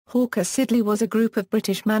Hawker Siddeley was a group of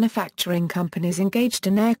British manufacturing companies engaged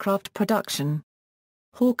in aircraft production.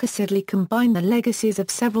 Hawker Siddeley combined the legacies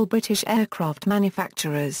of several British aircraft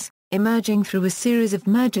manufacturers, emerging through a series of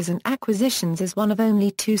mergers and acquisitions as one of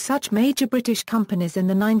only two such major British companies in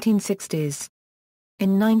the 1960s.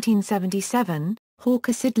 In 1977,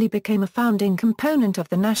 Hawker Siddeley became a founding component of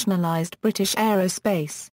the nationalised British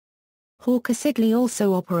Aerospace. Hawker Siddeley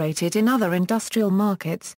also operated in other industrial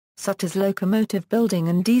markets, such as locomotive building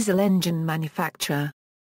and diesel engine manufacture.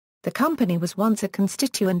 The company was once a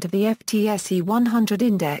constituent of the FTSE 100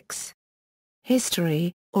 index.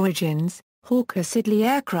 History, origins. Hawker Siddeley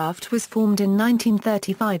Aircraft was formed in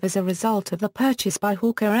 1935 as a result of the purchase by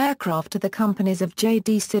Hawker Aircraft of the companies of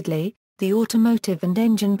J.D. Siddeley, the automotive and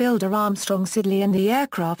engine builder Armstrong Siddeley and the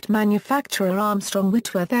aircraft manufacturer Armstrong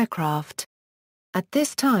Whitworth Aircraft. At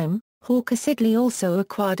this time, Hawker Siddeley also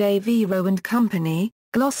acquired Avro and Company,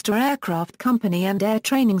 Gloucester Aircraft Company and Air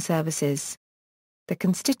Training Services. The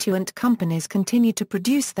constituent companies continued to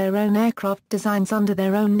produce their own aircraft designs under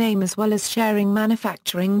their own name as well as sharing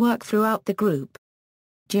manufacturing work throughout the group.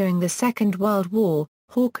 During the Second World War,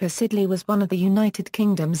 Hawker Siddeley was one of the United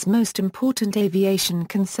Kingdom's most important aviation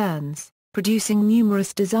concerns, producing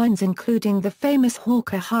numerous designs including the famous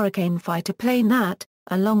Hawker Hurricane fighter plane that,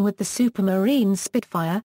 along with the Supermarine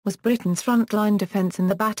Spitfire, was Britain's frontline defence in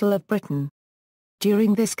the Battle of Britain.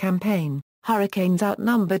 During this campaign, Hurricanes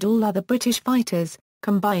outnumbered all other British fighters,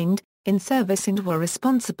 combined, in service and were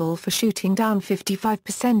responsible for shooting down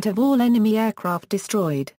 55% of all enemy aircraft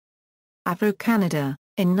destroyed. Avro Canada.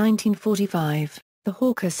 In 1945, the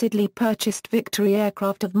Hawker Siddeley purchased Victory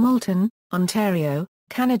Aircraft of Moulton, Ontario,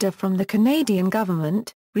 Canada from the Canadian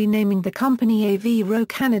government, renaming the company Avro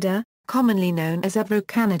Canada, commonly known as Avro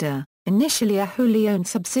Canada, initially a wholly owned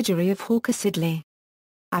subsidiary of Hawker Siddeley.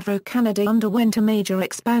 Avro Canada underwent a major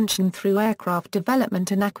expansion through aircraft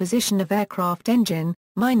development and acquisition of aircraft engine,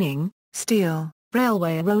 mining, steel,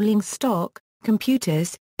 railway rolling stock,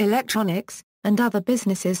 computers, electronics, and other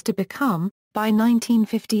businesses to become, by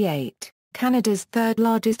 1958, Canada's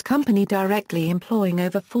third-largest company, directly employing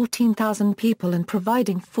over 14,000 people and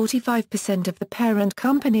providing 45% of the parent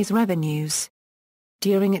company's revenues.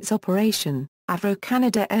 During its operation, Avro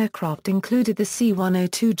Canada aircraft included the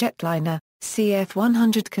C-102 jetliner,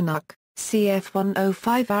 CF-100 Canuck,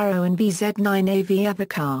 CF-105 Arrow and BZ-9AV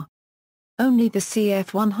Avocar. Only the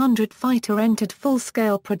CF-100 fighter entered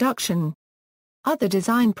full-scale production. Other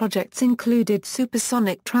design projects included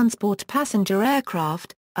supersonic transport passenger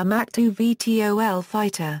aircraft, a Mach 2 VTOL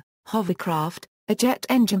fighter, hovercraft, a jet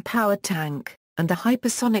engine-powered tank, and the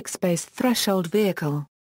hypersonic space threshold vehicle.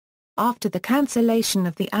 After the cancellation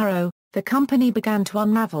of the Arrow, the company began to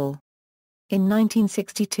unravel. In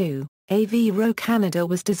 1962, Avro Canada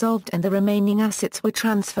was dissolved and the remaining assets were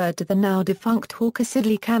transferred to the now-defunct Hawker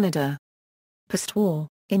Siddeley Canada. Post-war,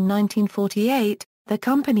 in 1948, the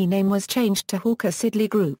company name was changed to Hawker Siddeley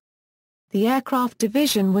Group. The aircraft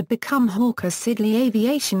division would become Hawker Siddeley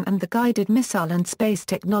Aviation and the guided missile and space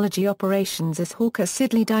technology operations as Hawker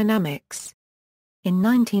Siddeley Dynamics. In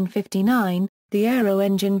 1959, the aero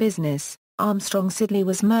engine business, Armstrong Siddeley,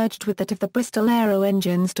 was merged with that of the Bristol Aero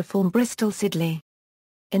Engines to form Bristol Siddeley.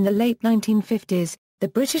 In the late 1950s, the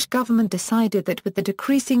British government decided that with the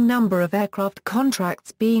decreasing number of aircraft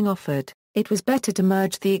contracts being offered, it was better to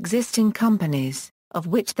merge the existing companies, of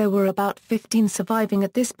which there were about 15 surviving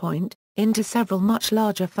at this point, into several much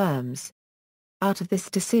larger firms. Out of this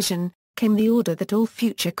decision, came the order that all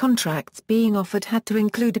future contracts being offered had to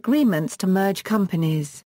include agreements to merge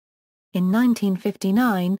companies. In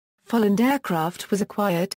 1959, Folland Aircraft was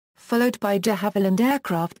acquired, followed by de Havilland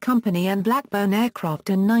Aircraft Company and Blackburn Aircraft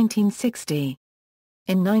in 1960.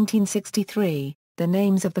 In 1963, the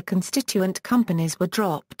names of the constituent companies were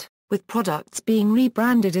dropped, with products being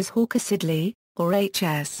rebranded as Hawker Siddeley, or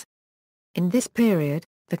HS. In this period,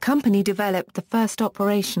 the company developed the first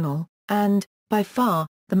operational, and, by far,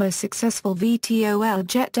 the most successful VTOL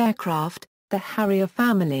jet aircraft, the Harrier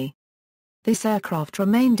family. This aircraft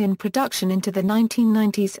remained in production into the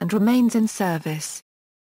 1990s and remains in service.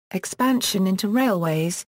 Expansion into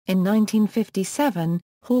railways. In 1957,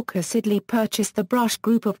 Hawker Siddeley purchased the Brush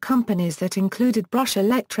group of companies that included Brush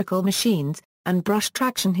Electrical Machines, and Brush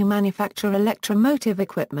Traction, who manufacture electromotive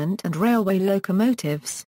equipment and railway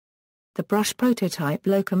locomotives. The Brush prototype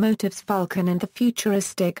locomotives Falcon and the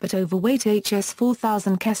futuristic but overweight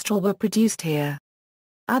HS4000 Kestrel were produced here.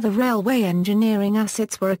 Other railway engineering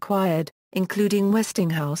assets were acquired, including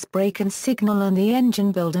Westinghouse Brake and Signal and the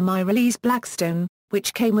engine builder Myralees Blackstone,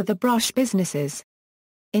 which came with the Brush businesses.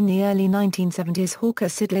 In the early 1970s, Hawker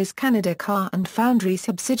Siddeley's Canada Car and Foundry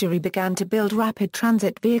subsidiary began to build rapid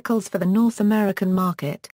transit vehicles for the North American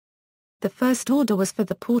market, The first order was for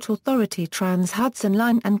the Port Authority Trans-Hudson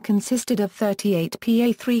Line and consisted of 38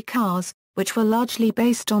 PA3 cars, which were largely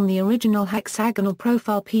based on the original hexagonal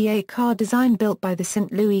profile PA car design built by the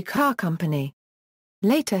St. Louis Car Company.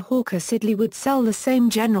 Later Hawker Siddeley would sell the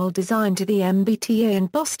same general design to the MBTA in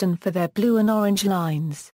Boston for their blue and orange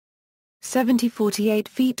lines. 70 48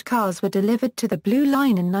 feet cars were delivered to the Blue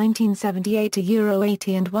Line in 1978 to Euro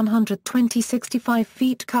 80 and 120 65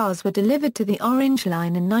 feet cars were delivered to the Orange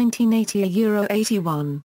Line in 1980 a Euro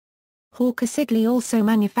 81. Hawker Siddeley also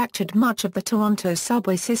manufactured much of the Toronto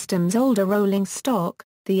subway system's older rolling stock,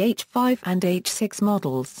 the H5 and H6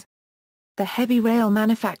 models. The heavy rail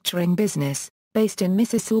manufacturing business, based in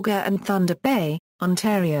Mississauga and Thunder Bay,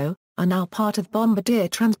 Ontario, are now part of Bombardier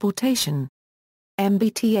Transportation.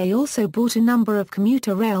 MBTA also bought a number of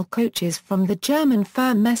commuter rail coaches from the German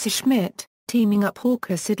firm Messerschmitt, teaming up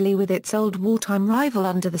Hawker Siddeley with its old wartime rival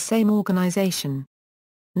under the same organization.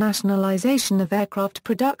 Nationalization of aircraft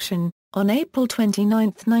production. On April 29,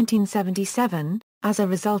 1977, as a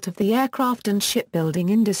result of the Aircraft and Shipbuilding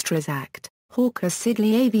Industries Act, Hawker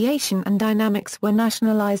Siddeley Aviation and Dynamics were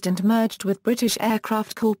nationalized and merged with British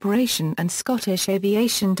Aircraft Corporation and Scottish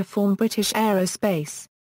Aviation to form British Aerospace.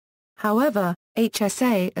 However,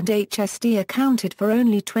 HSA and HSD accounted for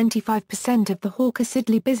only 25% of the Hawker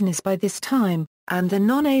Siddeley business by this time, and the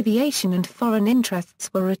non-aviation and foreign interests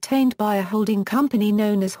were retained by a holding company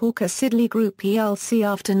known as Hawker Siddeley Group plc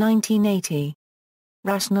after 1980.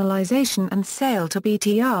 Rationalization and sale to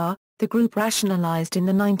BTR. The group rationalized in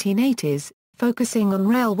the 1980s, focusing on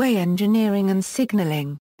railway engineering and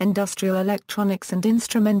signaling, industrial electronics and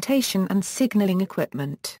instrumentation and signaling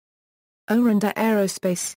equipment. British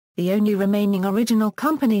Aerospace, the only remaining original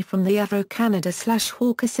company from the Aero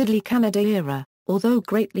Canada/Hawker Siddeley Canada era, although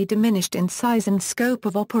greatly diminished in size and scope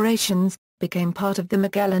of operations, became part of the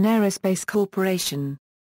Magellan Aerospace Corporation.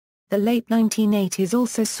 The late 1980s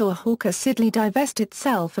also saw Hawker Siddeley divest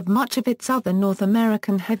itself of much of its other North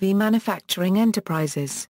American heavy manufacturing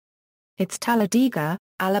enterprises. Its Talladega,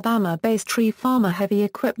 Alabama-based Tree Farmer heavy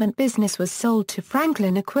equipment business was sold to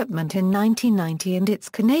Franklin Equipment in 1990 and its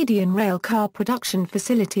Canadian rail car production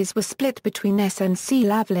facilities were split between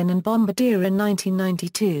SNC-Lavalin and Bombardier in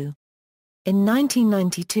 1992. In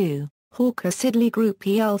 1992, Hawker Siddeley Group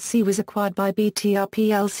plc was acquired by BTR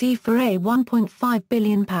plc for £1.5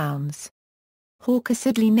 billion. Hawker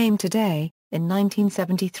Siddeley name today. In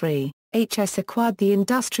 1973, HS acquired the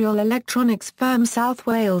industrial electronics firm South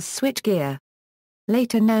Wales Switchgear.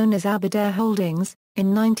 Later known as Aberdare Holdings,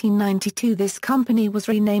 in 1992 this company was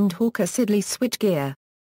renamed Hawker Siddeley Switchgear.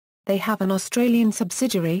 They have an Australian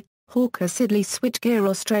subsidiary, Hawker Siddeley Switchgear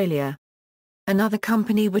Australia. Another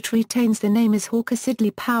company which retains the name is Hawker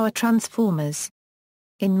Siddeley Power Transformers.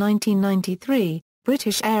 In 1993,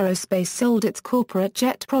 British Aerospace sold its corporate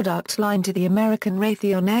jet product line to the American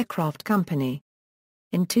Raytheon Aircraft Company.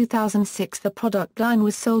 In 2006 the product line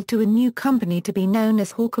was sold to a new company to be known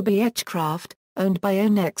as Hawker Beechcraft, owned by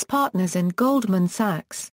Onex Partners and Goldman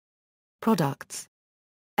Sachs. Products.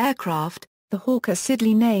 Aircraft. The Hawker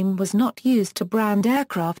Siddeley name was not used to brand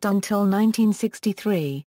aircraft until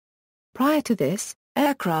 1963. Prior to this,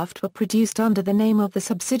 aircraft were produced under the name of the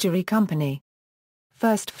subsidiary company.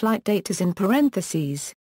 First flight date is in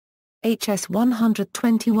parentheses.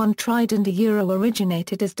 HS-121 Trident a Euro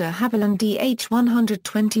originated as de Havilland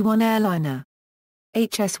DH-121 airliner.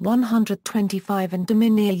 HS-125 and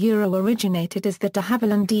Domini a Euro originated as the de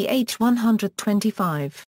Havilland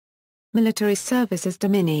DH-125. Military service as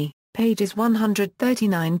Domini, pages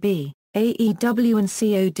 139b, AEW and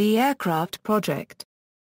COD aircraft project.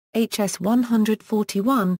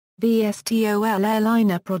 HS-141, VSTOL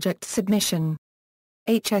airliner project submission.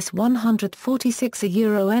 HS-146 a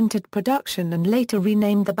Euro entered production and later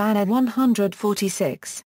renamed the Banner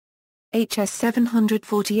 146.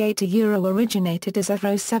 HS-748 a Euro originated as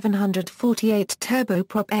Aero 748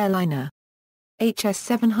 turboprop airliner.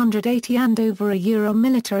 HS-780 Andover a Euro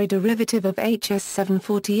military derivative of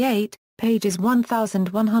HS-748, pages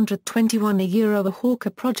 1121 a Euro a Hawker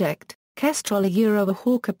project, Kestrel a Euro a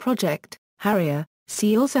Hawker project, Harrier,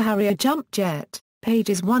 see also Harrier jump jet,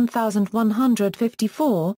 pages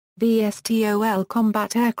 1154, VSTOL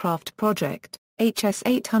combat aircraft project,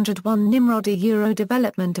 HS-801 Nimrod a Euro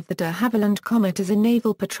development of the de Havilland Comet as a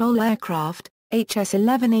naval patrol aircraft,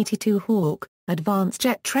 HS-1182 Hawk, advanced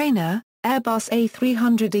jet trainer, Airbus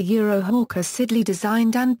A300 a Euro Hawker Siddeley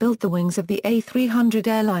designed and built the wings of the A300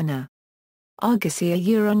 airliner. Argosy a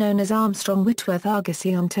Euro known as Armstrong Whitworth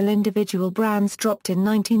Argosy until individual brands dropped in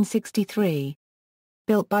 1963.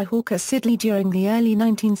 Built by Hawker Siddeley during the early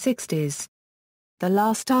 1960s. The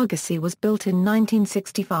last Argosy was built in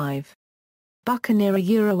 1965. Buccaneer. A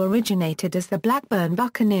Euro originated as the Blackburn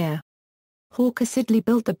Buccaneer. Hawker Siddeley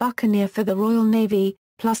built the Buccaneer for the Royal Navy,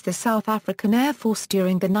 plus the South African Air Force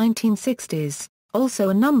during the 1960s, also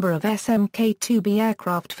a number of SMK-2B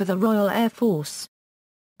aircraft for the Royal Air Force.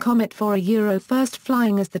 Comet 4. A Euro first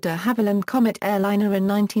flying as the de Havilland Comet airliner in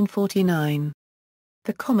 1949.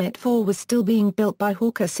 The Comet 4 was still being built by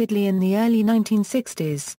Hawker Siddeley in the early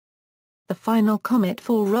 1960s. The final Comet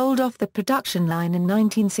 4 rolled off the production line in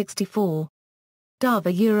 1964. Dove.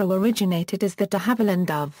 A Euro originated as the de Havilland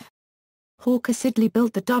Dove. Hawker Siddeley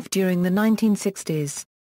built the Dove during the 1960s.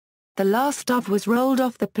 The last Dove was rolled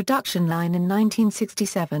off the production line in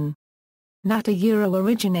 1967. Gnat. A Euro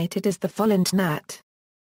originated as the Folland Gnat.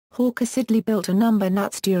 Hawker Siddeley built a number of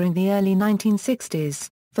Gnats during the early 1960s,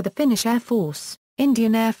 for the Finnish Air Force,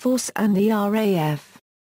 Indian Air Force and the RAF.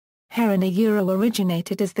 Heron. A Euro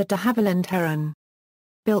originated as the de Havilland Heron.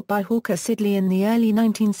 Built by Hawker Siddeley in the early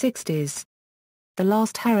 1960s. The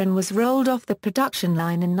last Heron was rolled off the production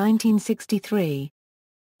line in 1963.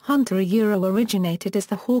 Hunter. A Euro originated as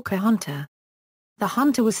the Hawker Hunter. The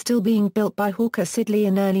Hunter was still being built by Hawker Siddeley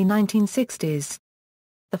in early 1960s.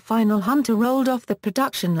 The final Hunter rolled off the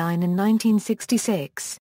production line in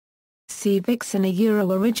 1966. Sea Vixen. A Euro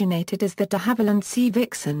originated as the de Havilland Sea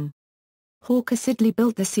Vixen. Hawker Siddeley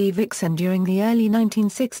built the Sea Vixen during the early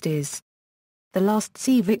 1960s. The last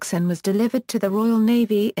Sea Vixen was delivered to the Royal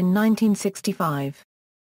Navy in 1965.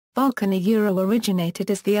 Vulcan. A Euro originated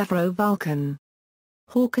as the Avro Vulcan.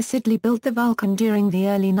 Hawker Siddeley built the Vulcan during the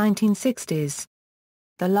early 1960s.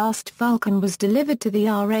 The last Vulcan was delivered to the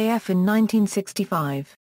RAF in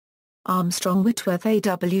 1965. Armstrong Whitworth.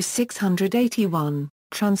 AW681,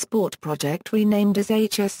 transport project renamed as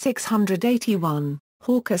HS 681,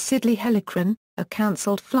 Hawker Siddeley Helicran, a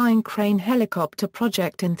cancelled flying crane helicopter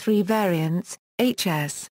project in 3 variants,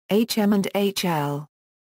 HS, HM and HL.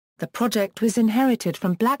 The project was inherited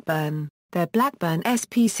from Blackburn. Their Blackburn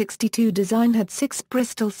SP-62 design had 6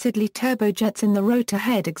 Bristol Siddeley turbojets in the rotor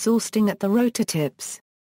head exhausting at the rotor tips.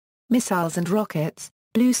 Missiles and rockets.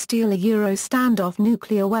 Blue Steel. A Euro standoff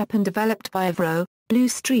nuclear weapon developed by Avro. Blue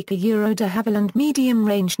Streak. A Euro de Havilland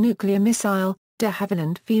medium-range nuclear missile, de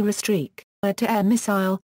Havilland Vira Streak. Air-to-air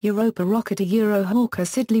missile, Europa rocket. A Euro Hawker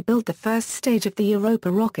Siddeley built the first stage of the Europa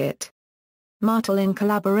rocket. Martel in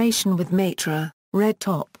collaboration with Matra, Red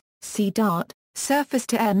Top, Sea Dart,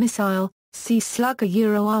 surface-to-air missile, Sea Slug. A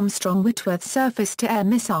Euro Armstrong Whitworth surface-to-air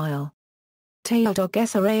missile. Taildog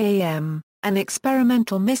SRAAM, an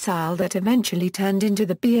experimental missile that eventually turned into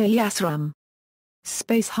the BAE-SRAM.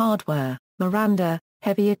 Space hardware, Miranda,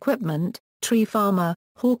 heavy equipment, Tree Farmer,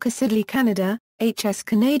 Hawker Siddeley Canada, HS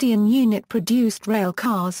Canadian unit produced rail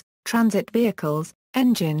cars, transit vehicles,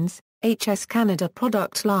 engines, HS Canada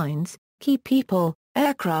product lines, key people,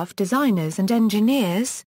 aircraft designers and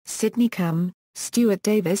engineers, Sidney Cam, Stuart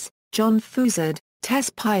Davis, John Fouzard,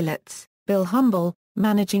 test pilots, Bill Humble,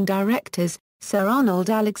 managing directors, Sir Arnold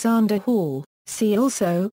Alexander Hall. See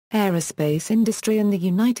also, Aerospace industry in the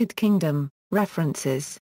United Kingdom,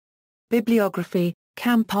 references. Bibliography,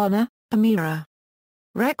 Campana, Amira.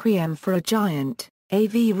 Requiem for a Giant,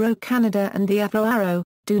 Avro Canada and the Avro Arrow,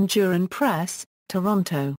 Doonduran Press,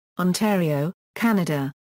 Toronto, Ontario,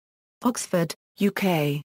 Canada. Oxford,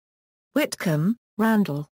 UK. Whitcomb,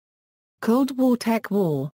 Randall. Cold War Tech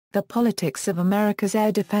War, The Politics of America's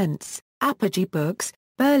Air Defense, Apogee Books,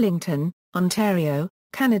 Burlington, Ontario,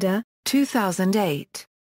 Canada, 2008.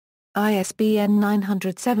 ISBN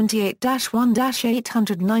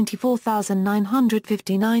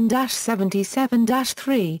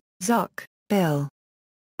 978-1-894959-77-3, Zuck, Bill.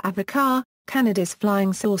 Avrocar, Canada's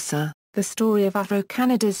Flying Saucer, The Story of Avro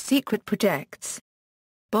Canada's Secret Projects.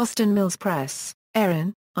 Boston Mills Press,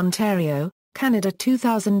 Erin, Ontario, Canada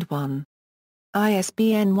 2001.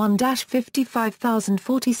 ISBN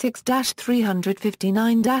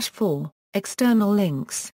 1-55046-359-4, external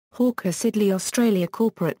links, Hawker Siddeley Australia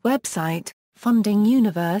Corporate Website, Funding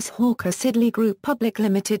Universe Hawker Siddeley Group Public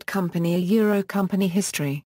Limited Company. A Euro Company History.